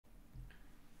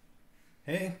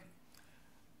Hey,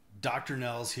 Dr.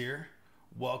 Nels here.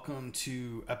 Welcome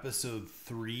to episode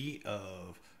 3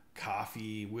 of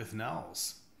Coffee with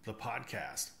Nels, the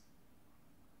podcast.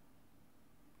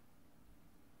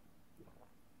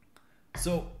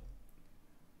 So,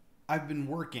 I've been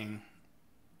working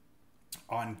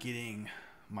on getting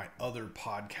my other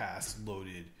podcast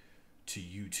loaded to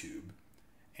YouTube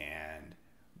and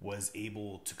was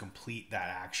able to complete that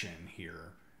action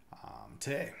here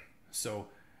today. So,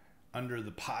 under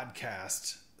the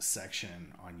podcast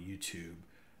section on YouTube,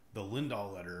 the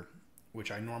Lindahl letter,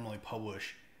 which I normally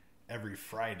publish every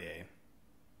Friday,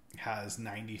 has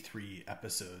 93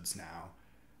 episodes now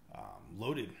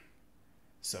loaded.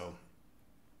 So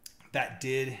that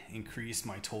did increase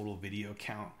my total video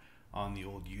count on the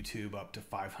old YouTube up to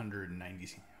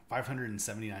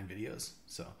 579 videos.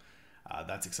 So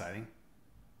that's exciting.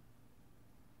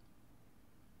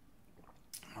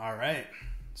 All right.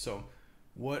 So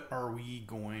what are we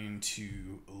going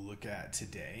to look at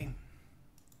today?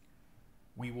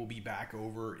 We will be back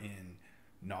over in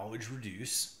Knowledge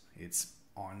Reduce. It's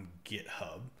on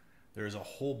GitHub. There's a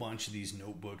whole bunch of these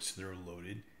notebooks that are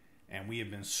loaded, and we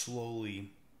have been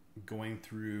slowly going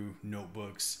through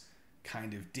notebooks,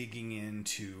 kind of digging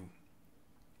into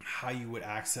how you would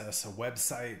access a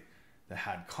website that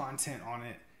had content on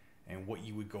it and what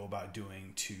you would go about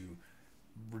doing to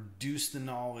reduce the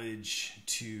knowledge,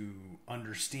 to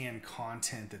understand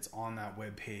content that's on that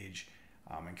web page,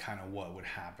 and kind of what would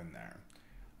happen there.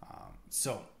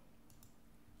 So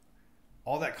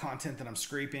all that content that I'm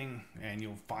scraping, and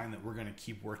you'll find that we're going to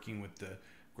keep working with the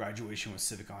Graduation with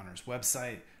Civic Honors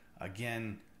website.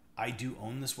 Again, I do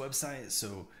own this website,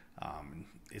 so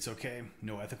it's okay.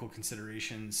 No ethical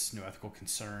considerations, no ethical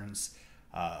concerns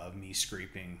of me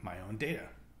scraping my own data.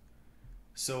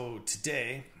 So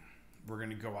today, we're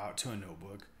going to go out to a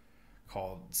notebook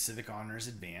called Civic Honors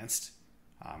Advanced.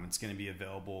 It's going to be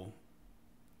available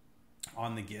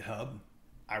on the GitHub.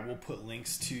 I will put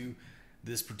links to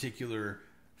this particular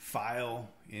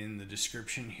file in the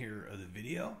description here of the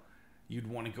video. You'd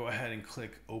want to go ahead and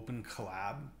click Open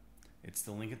Colab. It's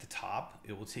the link at the top.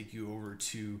 It will take you over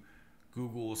to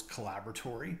Google's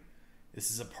Collaboratory. This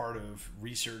is a part of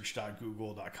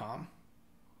research.google.com.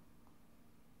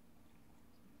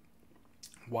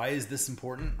 Why is this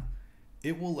important?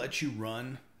 It will let you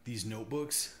run these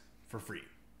notebooks for free.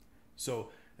 So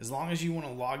as long as you want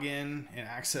to log in and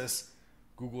access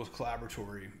Google's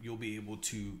Collaboratory, you'll be able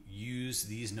to use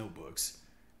these notebooks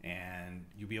and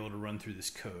you'll be able to run through this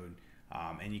code.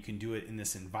 And you can do it in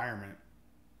this environment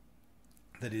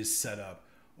that is set up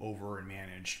over and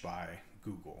managed by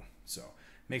Google. So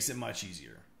makes it much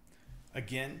easier.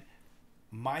 Again,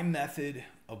 my method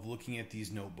of looking at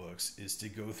these notebooks is to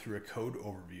go through a code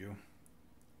overview,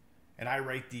 and I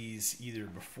write these either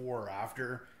before or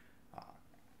after,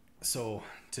 so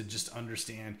to just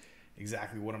understand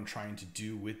exactly what I'm trying to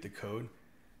do with the code.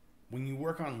 When you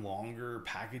work on longer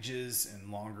packages and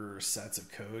longer sets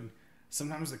of code,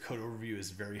 sometimes the code overview is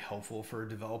very helpful for a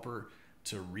developer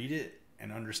to read it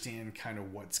and understand kind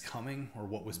of what's coming or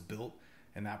what was built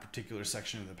in that particular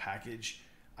section of the package.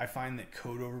 I find that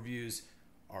code overviews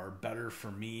are better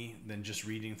for me than just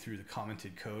reading through the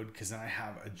commented code, because then I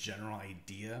have a general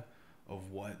idea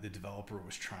of what the developer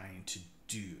was trying to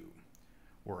do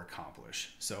or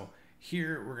accomplish. So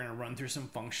here we're going to run through some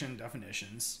function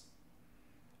definitions.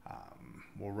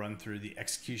 We'll run through the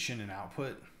execution and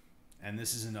output, and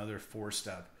this is another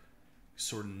 4-step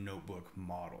sort of notebook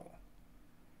model.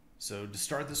 So to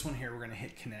start this one here, we're going to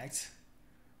hit connect.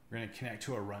 We're going to connect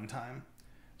to a runtime.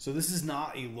 So this is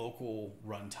not a local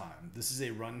runtime. This is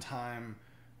a runtime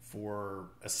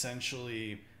for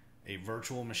essentially a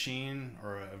virtual machine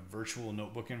or a virtual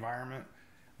notebook environment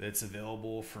that's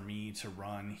available for me to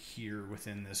run here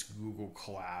within this Google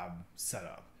Colab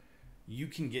setup. You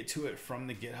can get to it from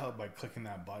the GitHub by clicking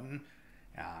that button,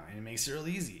 and it makes it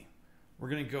really easy. We're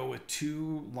going to go with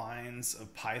 2 lines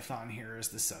of Python here as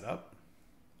the setup.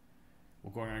 We're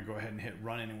going to go ahead and hit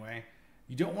run anyway.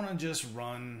 You don't want to just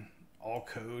run all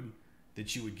code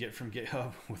that you would get from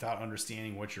GitHub without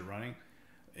understanding what you're running.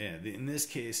 In this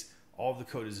case, all of the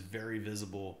code is very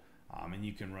visible, and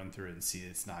you can run through it and see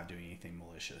it's not doing anything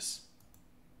malicious.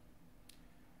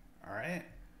 All right.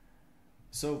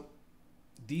 So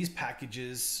these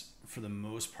packages, for the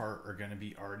most part, are going to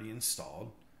be already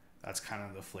installed. That's kind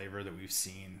of the flavor that we've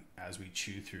seen as we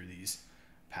chew through these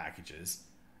packages.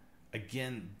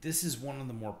 Again, this is one of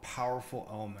the more powerful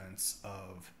elements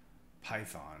of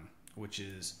Python, which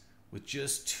is with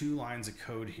just 2 lines of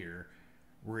code here,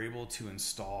 we're able to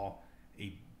install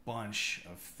a bunch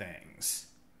of things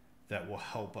that will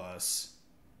help us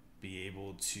be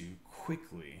able to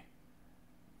quickly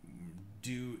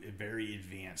do very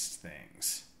advanced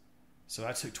things. So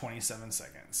that took 27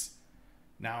 seconds.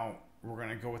 Now we're going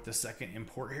to go with the second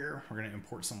import here. We're going to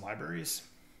import some libraries.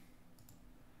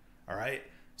 All right,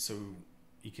 so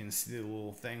you can see the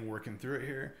little thing working through it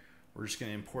here. We're just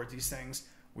going to import these things.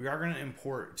 We are going to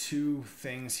import two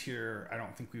things here I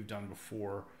don't think we've done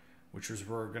before, which is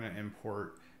we're going to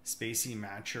import Spacey,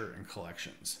 Matcher, and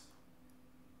Collections.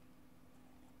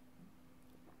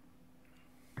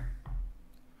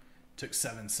 Took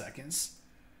 7 seconds.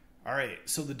 All right,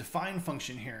 so the define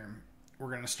function here, we're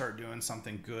going to start doing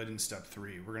something good in step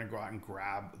 3. We're going to go out and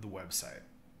grab the website.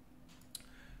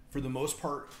 For the most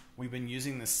part, we've been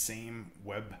using the same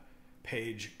web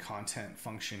page content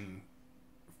function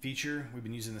feature. We've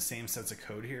been using the same sets of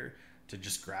code here to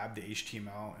just grab the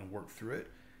HTML and work through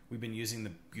it. We've been using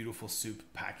the Beautiful Soup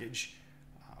package.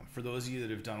 For those of you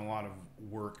that have done a lot of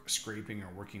work scraping or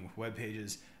working with web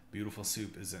pages, Beautiful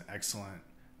Soup is an excellent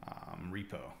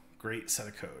repo. Great set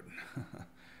of code.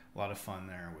 A lot of fun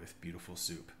there with Beautiful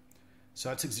Soup. So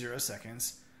that took 0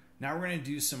 seconds. Now we're going to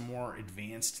do some more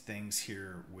advanced things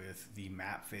here with the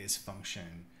map phase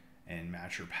function and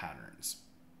matcher patterns.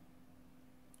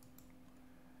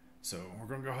 So we're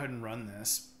going to go ahead and run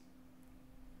this.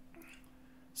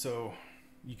 So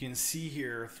you can see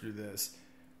here through this,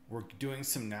 we're doing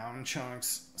some noun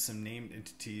chunks, some named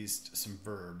entities, some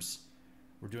verbs.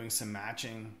 We're doing some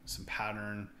matching, some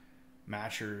pattern,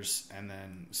 matchers, and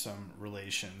then some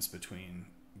relations between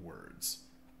words.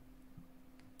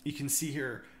 You can see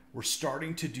here, we're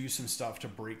starting to do some stuff to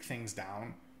break things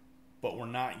down, but we're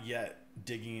not yet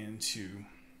digging into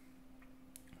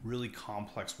really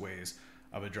complex ways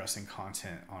of addressing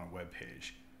content on a web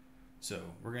page. So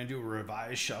we're going to do a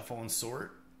revise, shuffle, and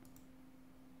sort.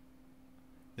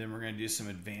 Then we're going to do some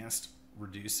advanced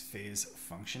reduce phase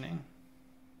functioning.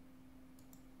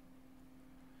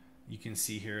 You can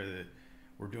see here that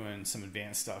we're doing some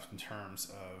advanced stuff in terms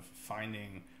of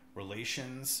finding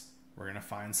relations. We're going to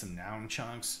find some noun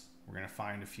chunks. We're going to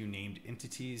find a few named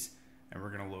entities, and we're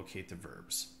going to locate the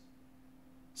verbs.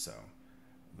 So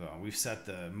we've set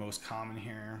the most common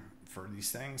here for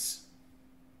these things.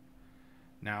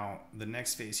 Now, the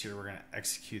next phase here, we're going to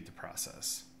execute the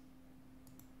process.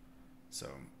 So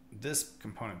this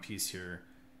component piece here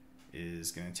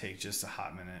is going to take just a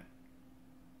hot minute.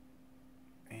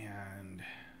 And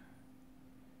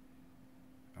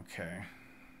okay.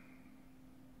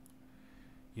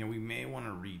 You know, we may want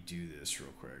to redo this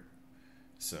real quick.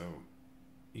 So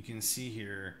you can see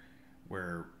here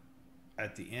where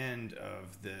at the end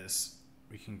of this,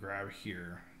 we can grab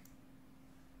here.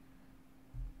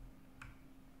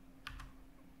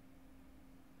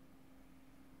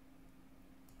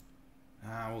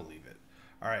 We'll leave it.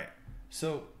 All right.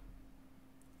 So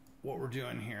what we're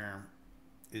doing here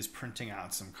is printing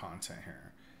out some content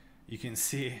here. You can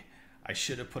see I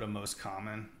should have put a most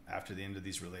common after the end of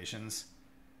these relations,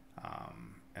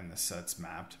 and the set's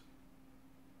mapped.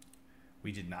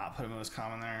 We did not put a most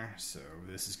common there, so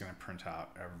this is going to print out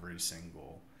every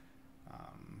single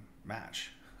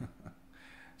match.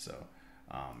 So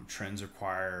trends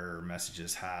require,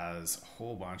 messages has, a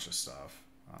whole bunch of stuff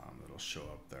that'll show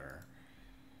up there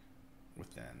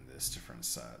within this different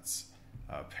sets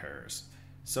of pairs.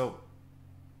 So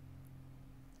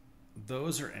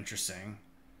those are interesting.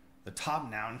 The top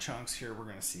noun chunks here we're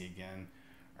going to see again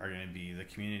are going to be the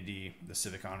community, the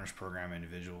civic honors program,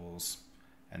 individuals,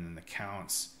 and then the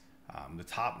counts. The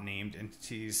top named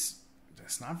entities,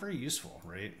 it's not very useful,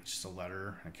 right? It's just a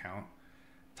letter, an account.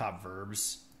 Top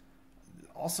verbs,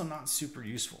 also not super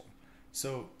useful.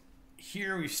 So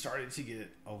here we've started to get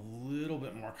a little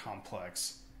bit more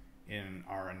complex in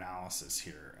our analysis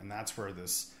here, and that's where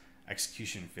this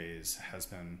execution phase has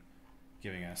been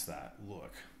giving us that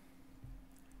look.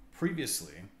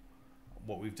 Previously,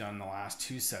 what we've done in the last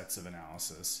two sets of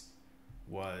analysis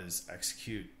was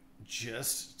execute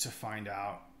just to find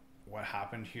out what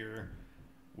happened here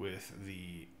with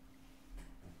the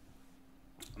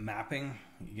mapping.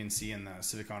 You can see in the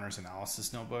Civic Honors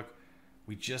Analysis Notebook,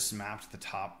 we just mapped the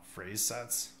top phrase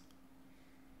sets.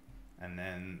 And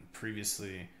then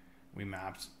previously, we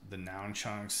mapped the noun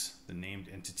chunks, the named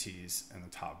entities, and the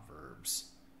top verbs.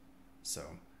 So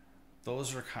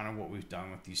those are kind of what we've done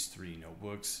with these three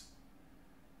notebooks.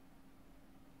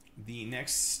 The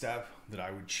next step that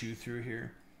I would chew through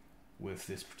here with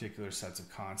this particular sets of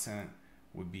content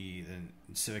would be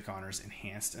the Civic Honors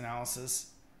Enhanced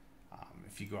Analysis.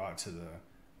 If you go out to the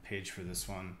page for this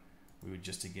one, we would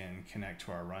just again connect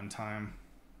to our runtime,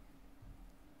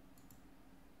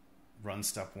 run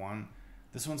step one.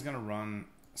 This one's going to run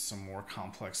some more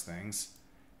complex things.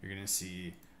 You're going to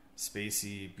see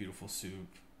Spacey, Beautiful Soup,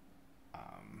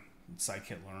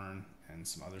 scikit-learn, and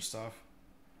some other stuff.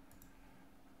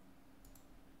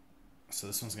 So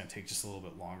this one's going to take just a little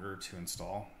bit longer to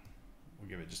install. We'll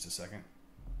give it just a second.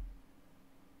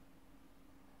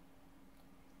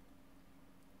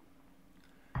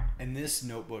 And this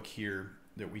notebook here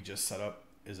that we just set up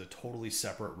is a totally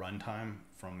separate runtime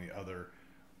from the other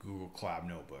Google Colab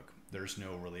notebook. There's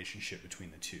no relationship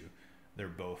between the two. They're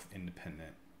both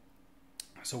independent.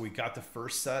 So we got the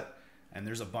first set, and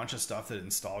there's a bunch of stuff that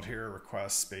installed here: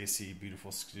 request, Spacey,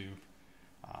 beautiful scoop,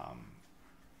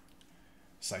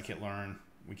 scikit-learn.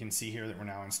 We can see here that we're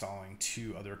now installing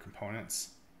 2 other components,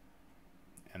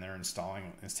 and they're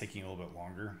installing. It's taking a little bit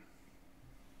longer.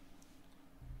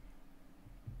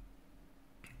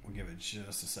 We'll give it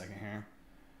just a second here.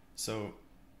 So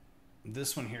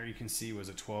this one here, you can see, was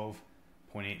a 12.8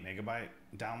 megabyte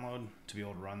download to be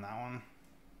able to run that one.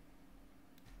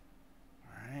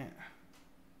 All right.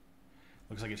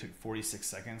 Looks like it took 46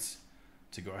 seconds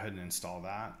to go ahead and install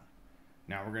that.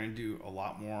 Now we're going to do a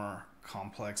lot more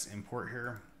complex import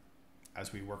here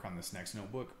as we work on this next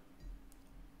notebook.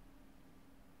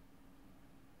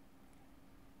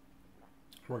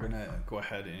 We're going to go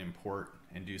ahead and import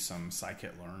and do some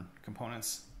scikit-learn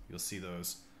components. You'll see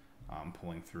those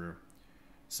pulling through.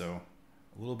 So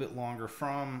a little bit longer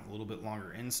from, a little bit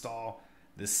longer install.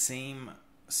 The same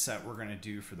set we're going to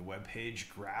do for the web page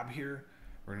grab here.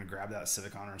 We're going to grab that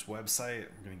Civic Honors website.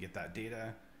 We're going to get that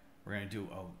data. We're going to do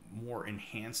a more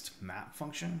enhanced map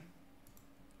function.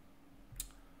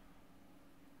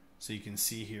 So you can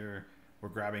see here, we're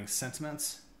grabbing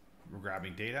sentiments, we're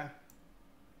grabbing data,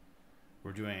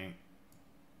 we're doing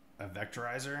a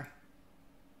vectorizer,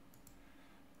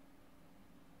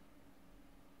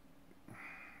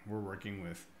 we're working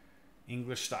with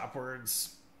English stop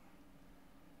words,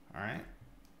 all right,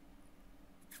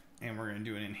 and we're going to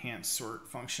do an enhanced sort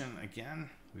function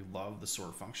again. We love the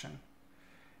sort function.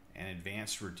 An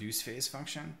advanced reduce phase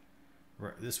function.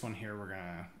 This one here, we're going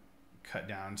to cut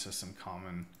down to some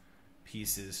common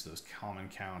pieces, those common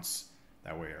counts.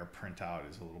 That way our printout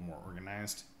is a little more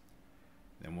organized.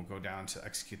 Then we'll go down to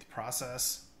execute the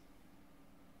process.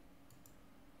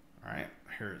 All right,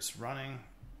 here it's running.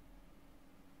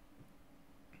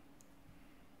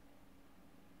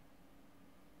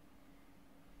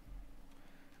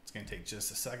 It's going to take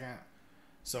just a second.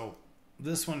 So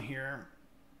this one here,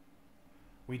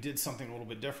 we did something a little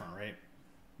bit different, right?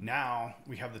 Now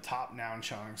we have the top noun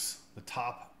chunks, the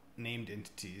top named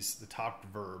entities, the top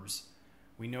verbs.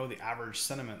 We know the average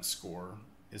sentiment score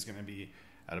is going to be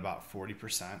at about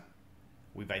 40%.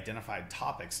 We've identified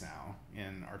topics now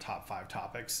in our top 5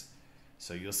 topics.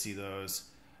 So you'll see those.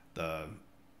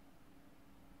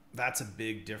 That's a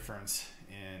big difference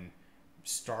in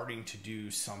starting to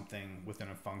do something within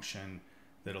a function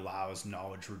that allows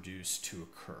knowledge reduce to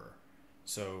occur.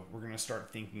 So we're going to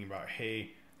start thinking about,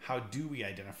 hey, how do we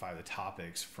identify the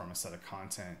topics from a set of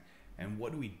content, and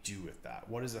what do we do with that?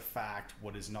 What is a fact?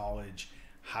 What is knowledge?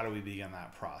 How do we begin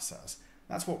that process?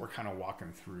 That's what we're kind of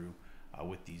walking through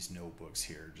with these notebooks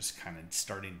here, just kind of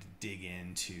starting to dig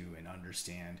into and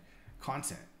understand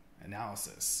content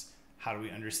analysis. How do we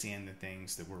understand the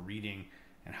things that we're reading,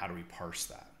 and how do we parse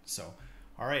that? So,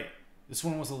 all right, this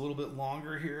one was a little bit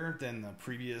longer here than the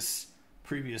previous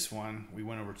one. We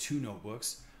went over 2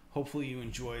 notebooks. Hopefully you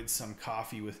enjoyed some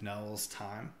coffee with Nels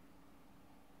time.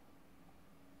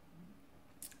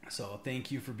 So thank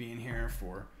you for being here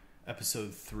for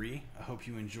episode 3. I hope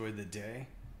you enjoyed the day,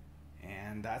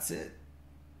 and that's it.